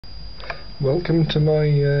Welcome to my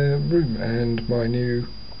room and my new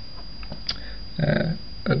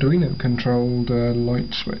Arduino controlled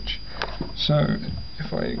light switch. So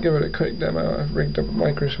if I give it a quick demo, I've rigged up a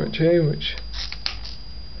micro switch here which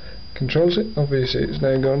controls it. Obviously it's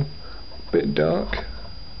now gone a bit dark.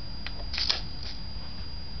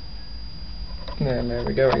 And there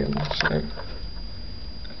we go again. So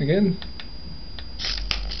again.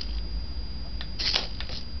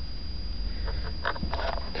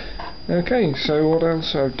 Okay, so what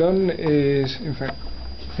else I've done is, in fact,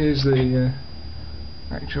 here's the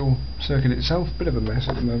actual circuit itself, bit of a mess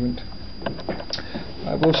at the moment.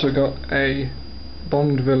 I've also got a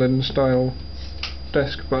Bond villain style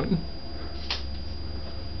desk button,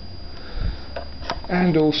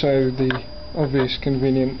 and also the obvious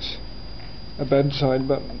convenience, a bedside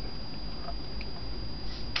button.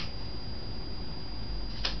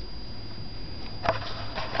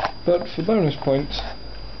 But for bonus points,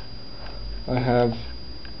 I have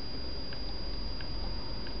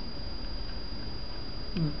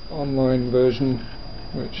online version,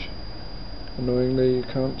 which annoyingly you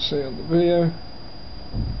can't see on the video,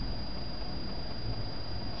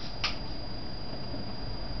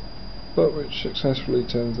 but which successfully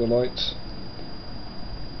turns the lights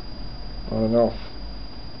on and off.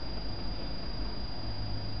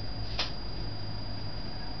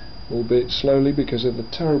 Albeit slowly because of the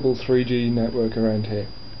terrible 3G network around here.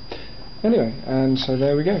 Anyway, and so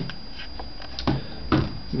there we go.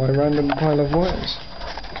 My random pile of wires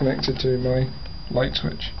connected to my light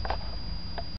switch.